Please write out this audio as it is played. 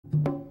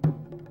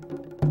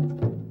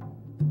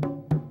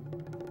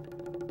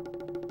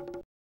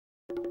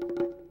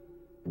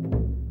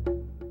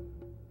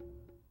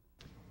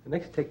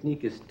next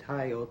technique is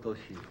Tai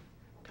Otoshi.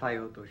 Tai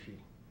Otoshi.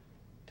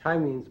 Tai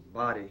means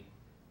body,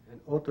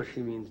 and Otoshi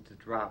means to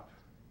drop.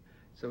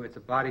 So it's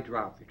a body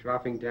drop. You're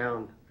dropping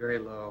down very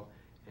low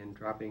and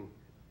dropping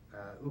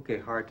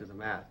uke hard to the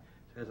mat.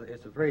 So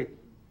it's a very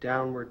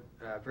downward,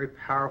 very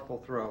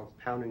powerful throw,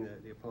 pounding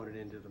the opponent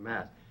into the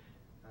mat.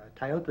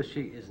 Tai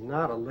Otoshi is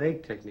not a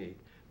leg technique.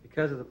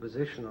 Because of the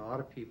position, a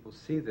lot of people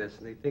see this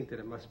and they think that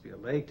it must be a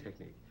leg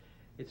technique.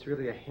 It's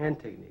really a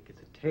hand technique.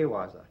 It's a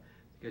teiwaza,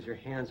 because your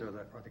hands are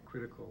the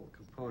critical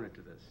component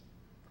to this.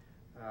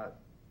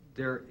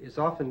 There is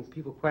often,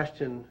 people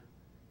question,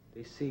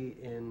 they see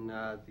in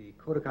the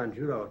Kodokan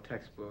Judo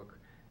textbook,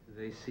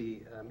 they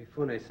see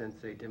Mifune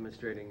sensei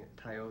demonstrating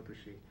Tai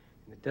Otoshi,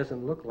 and it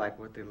doesn't look like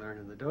what they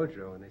learned in the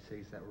dojo, and they say,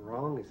 is that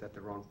wrong? Is that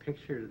the wrong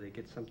picture? Did they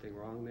get something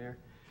wrong there?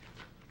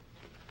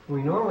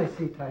 We normally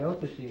see Tai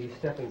Otoshi, he's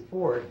stepping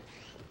forward,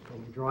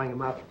 and you're drawing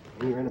him up,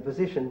 and you're in a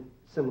position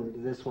similar to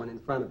this one in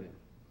front of him.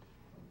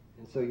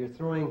 And so you're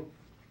throwing,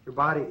 your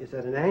body is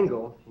at an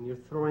angle, and you're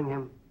throwing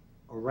him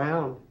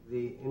around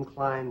the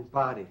inclined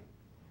body.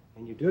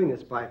 And you're doing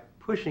this by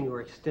pushing or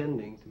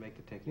extending to make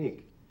the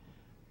technique.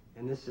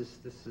 And this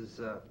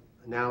is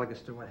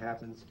analogous to what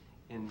happens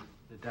in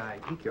the Dai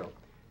Ikkyo.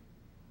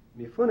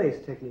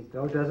 Mifune's technique,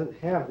 though, doesn't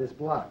have this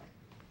block.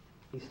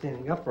 He's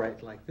standing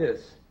upright like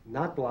this,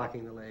 not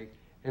blocking the leg,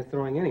 and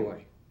throwing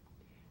anyway.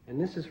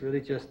 And this is really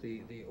just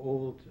the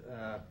old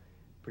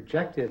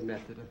projective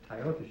method of Tai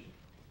Otoshi.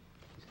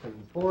 He's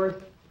coming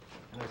forward,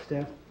 and I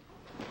step,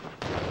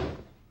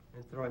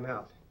 and throw him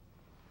out.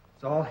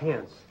 It's all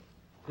hands.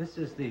 This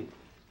is the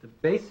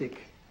basic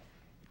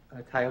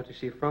Tai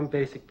Otoshi from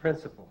basic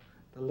principle.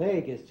 The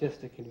leg is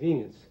just a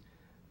convenience.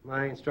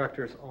 My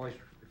instructors always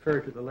refer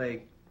to the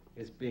leg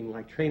as being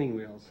like training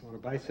wheels on a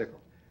bicycle.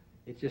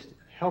 It's just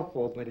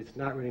helpful, but it's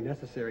not really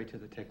necessary to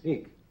the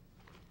technique.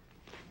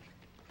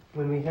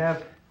 When we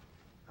have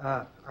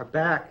our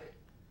back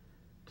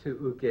to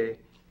uke,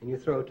 and you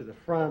throw it to the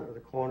front or the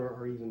corner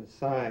or even the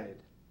side.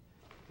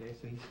 Okay,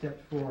 so he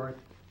stepped forward,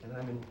 and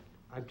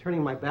I'm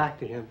turning my back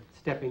to him,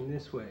 stepping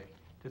this way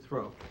to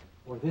throw,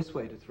 or this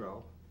way to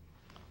throw.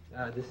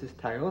 This is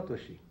Tai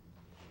Otoshi.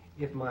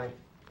 If my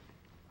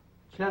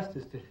chest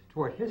is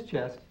toward his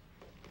chest,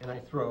 and I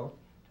throw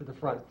to the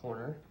front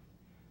corner,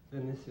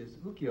 then this is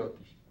uki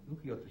otoshi.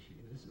 Uki otoshi.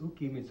 This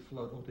uki means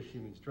float, otoshi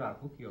means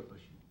drop. Uki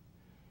otoshi.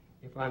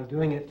 If I'm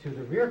doing it to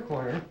the rear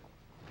corner,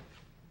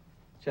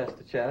 chest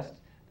to chest,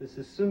 this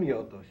is sumi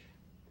otoshi.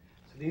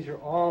 So these are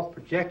all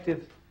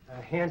projective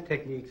hand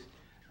techniques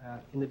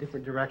in the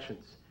different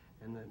directions.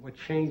 And what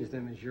changes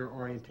them is your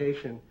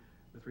orientation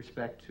with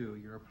respect to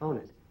your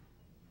opponent.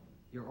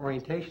 Your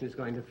orientation is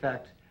going to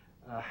affect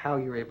how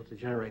you're able to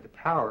generate the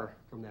power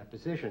from that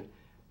position.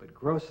 But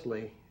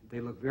grossly, they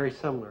look very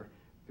similar,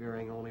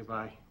 varying only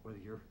by whether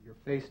you're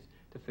face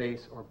to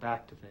face or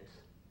back to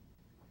face.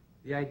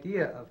 The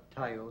idea of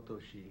Tai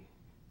Otoshi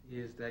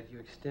is that you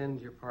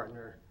extend your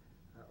partner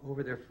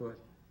over their foot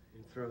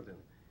and throw them.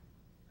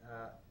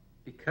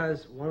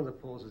 Because one of the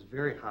poles is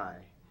very high,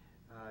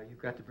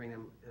 you've got to bring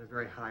them in a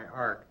very high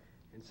arc.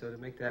 And so to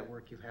make that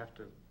work, you have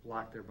to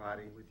block their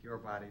body with your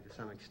body to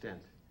some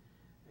extent.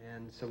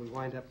 And so we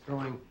wind up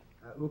throwing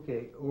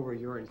uke over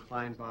your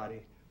inclined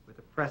body with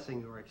a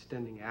pressing or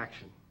extending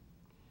action.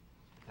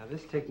 Now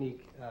this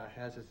technique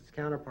has as its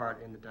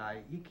counterpart in the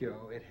Dai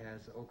Ikkyo, it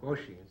has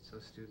ogoshi. And so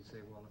students say,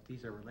 well, if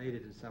these are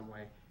related in some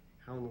way,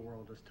 how in the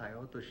world does Tai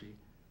Otoshi,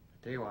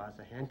 the teiwaza,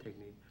 a hand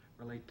technique,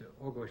 relate to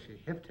ogoshi,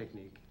 hip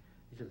technique?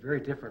 These are very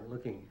different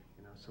looking,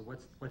 so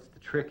what's the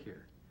trick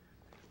here?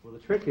 Well, the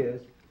trick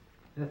is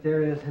that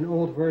there is an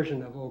old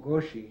version of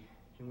ogoshi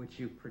in which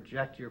you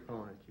project your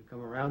opponent. You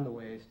come around the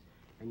waist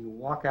and you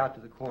walk out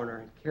to the corner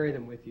and carry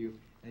them with you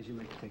as you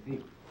make the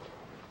technique.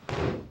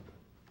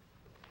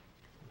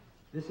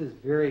 This is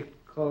very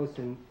close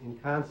in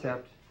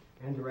concept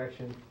and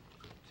direction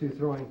to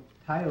throwing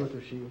Tai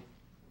Otoshi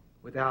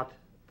without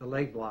the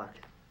leg block.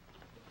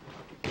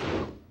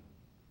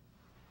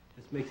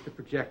 This makes the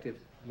projective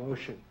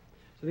motion.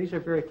 So these are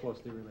very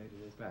closely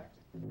related, in fact.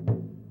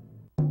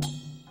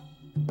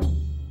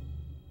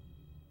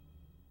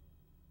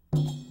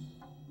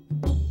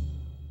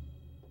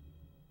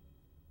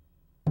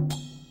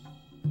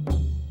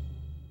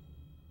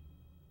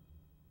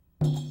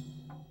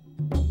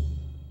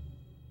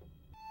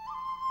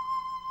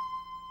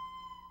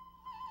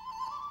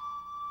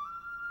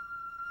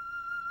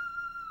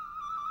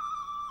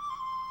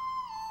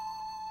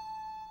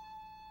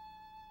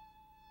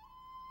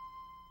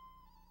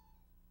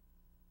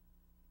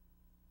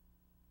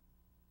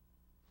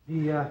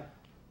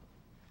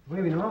 The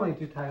way we normally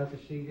do Tai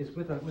Otoshi is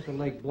with a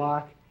leg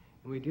block,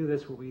 and we do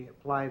this where we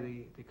apply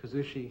the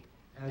kazushi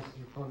as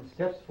your opponent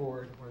steps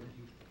forward, or that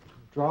you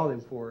draw them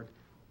forward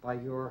by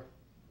your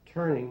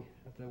turning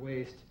at the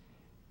waist,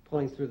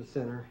 pulling through the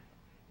center,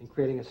 and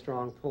creating a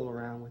strong pull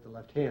around with the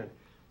left hand.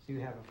 So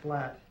you have a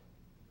flat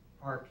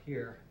arc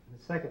here, and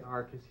the second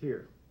arc is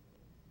here.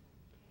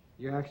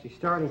 You're actually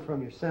starting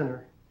from your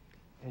center,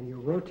 and you're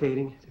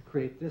rotating to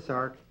create this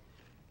arc,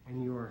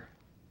 and you're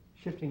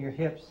shifting your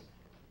hips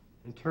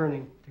and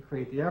turning to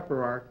create the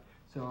upper arc.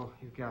 So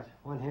you've got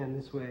one hand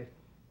this way,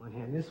 one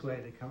hand this way.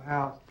 They come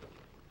out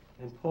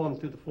and pull them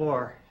through the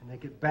floor, and they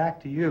get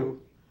back to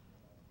you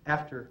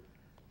after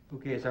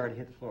uke has already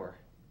hit the floor.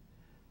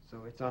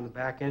 So it's on the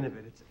back end of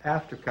it. It's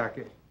after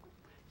kake.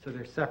 So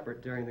they're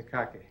separate during the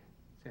kake.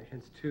 So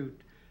hence two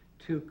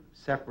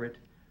separate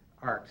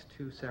arcs,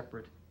 two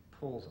separate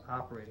pulls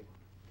operating.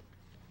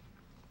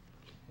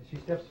 As she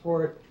steps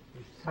forward,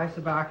 you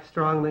saisabak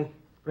strongly,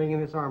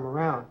 bringing this arm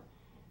around.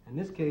 In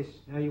this case,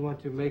 now you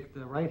want to make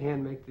the right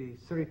hand make the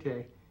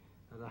surite,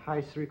 or the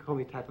high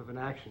surikomi type of an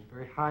action,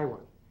 very high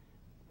one.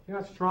 You're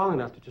not strong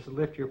enough to just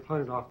lift your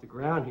opponent off the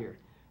ground here,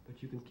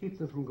 but you can keep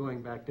them from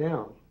going back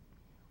down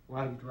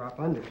while you drop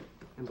under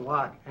and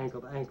block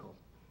ankle to ankle.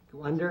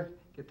 Go under,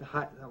 get the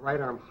right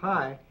arm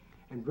high,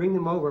 and bring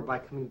them over by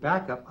coming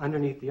back up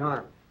underneath the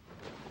arm.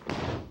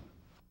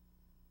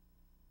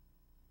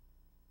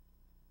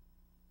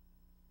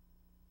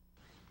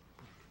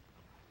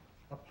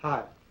 Up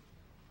high.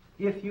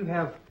 If you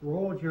have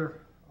rolled your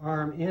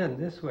arm in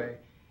this way,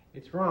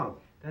 it's wrong.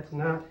 That's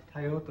not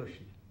Tai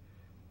Otoshi.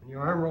 When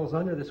your arm rolls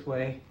under this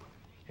way,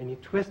 and you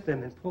twist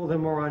them and pull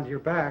them more onto your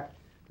back,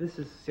 this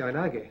is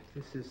seoinage.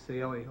 This is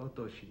seoi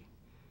otoshi.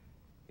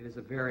 It is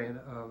a variant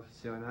of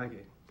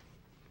seoinage.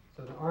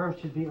 So the arm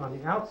should be on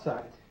the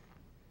outside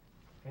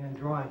and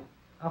drawing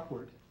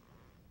upward,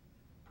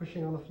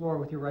 pushing on the floor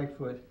with your right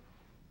foot,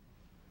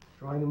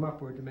 drawing them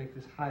upward to make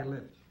this high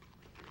lift.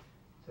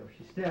 So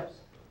she steps,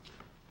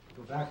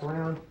 go back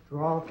around,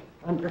 draw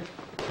under.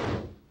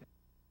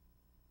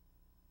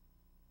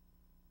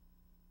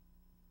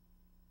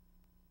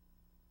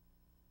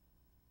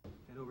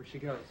 And over she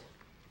goes.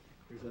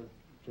 There's a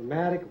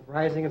dramatic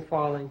rising and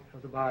falling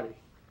of the body,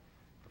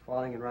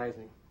 falling and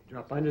rising. You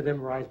drop under them,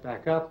 rise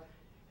back up,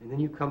 and then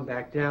you come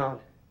back down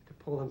to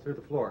pull them through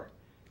the floor.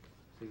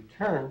 So you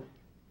turn,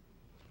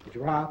 you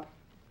drop,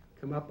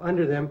 come up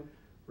under them,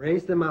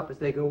 raise them up as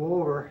they go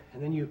over,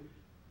 and then you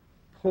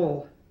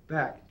pull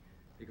back.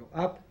 You go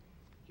up,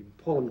 you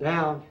pull them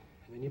down,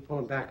 and then you pull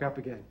them back up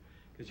again,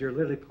 because you're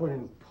literally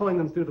pulling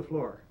them through the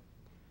floor.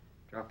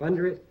 Drop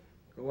under it,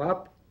 go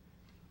up,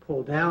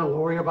 pull down,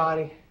 lower your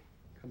body,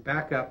 come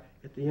back up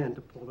at the end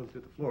to pull them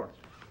through the floor.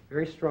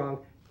 Very strong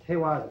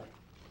tewaza.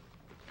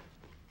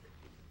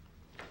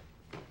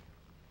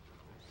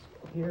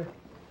 Here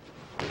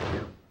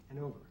and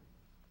over.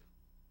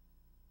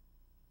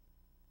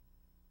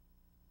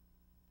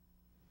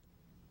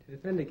 To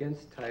defend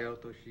against Tai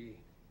Otoshi,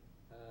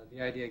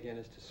 the idea again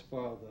is to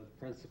spoil the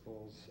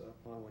principles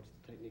upon which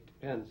the technique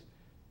depends.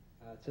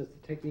 Since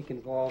the technique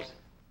involves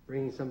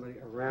bringing somebody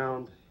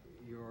around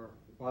your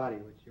body,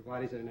 which your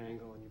body's at an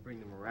angle and you bring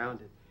them around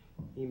it,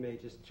 he may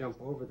just jump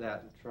over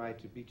that and try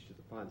to beat you to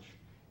the punch.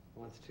 He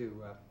wants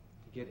to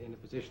get in a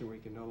position where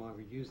he can no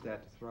longer use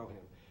that to throw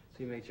him. So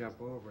he may jump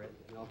over it.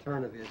 An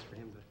alternative is for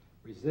him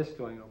to resist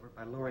going over it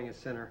by lowering his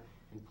center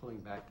and pulling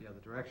back the other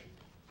direction.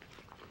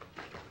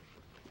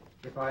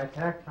 If I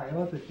attack Tai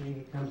Otoshi,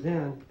 he comes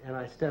in and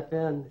I step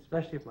in,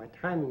 especially if my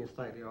timing is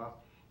slightly off,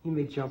 he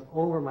may jump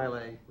over my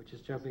leg, which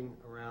is jumping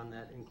around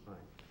that incline.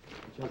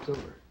 He jumps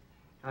over.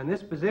 Now in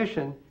this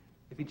position,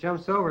 if he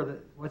jumps over,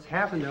 what's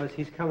happened though is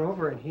he's come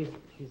over and he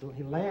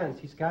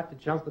lands. He's got to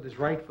jump with his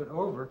right foot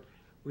over,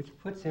 which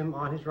puts him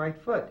on his right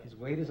foot. His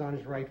weight is on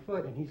his right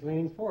foot and he's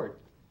leaning forward.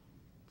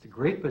 It's a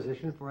great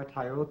position for a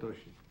Tai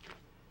Otoshi.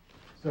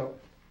 So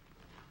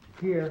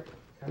here,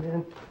 come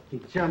in, he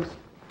jumps,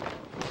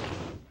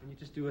 and you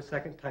just do a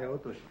second Tai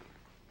Otoshi.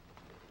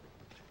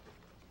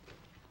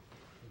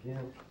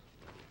 Again.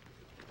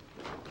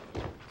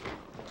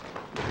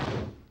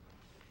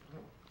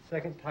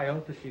 Second Tai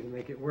Otoshi to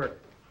make it work.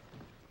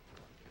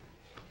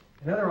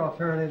 Another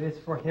alternative is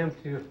for him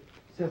to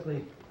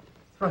simply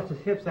thrust his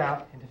hips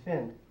out and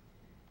defend.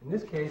 In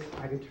this case,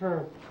 I can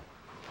turn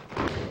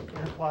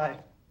and apply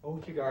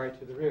Ouchigari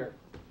to the rear.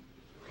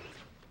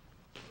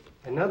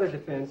 Another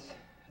defense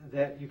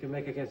that you can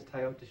make against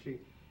Tai Otoshi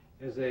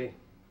is a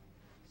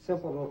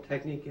simple little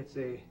technique. It's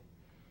a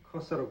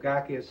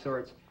kosarogaki of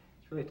sorts.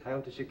 It's really Tai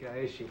Otoshi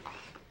gaeshi.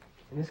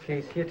 In this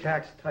case, he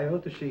attacks Tai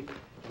Otoshi,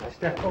 and I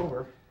step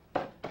over,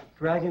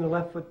 dragging the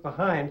left foot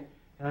behind,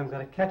 and I'm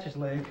going to catch his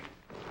leg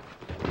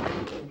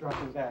and drop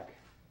him back.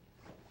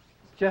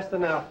 It's just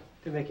enough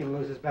to make him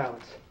lose his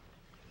balance.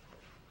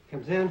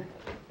 Comes in,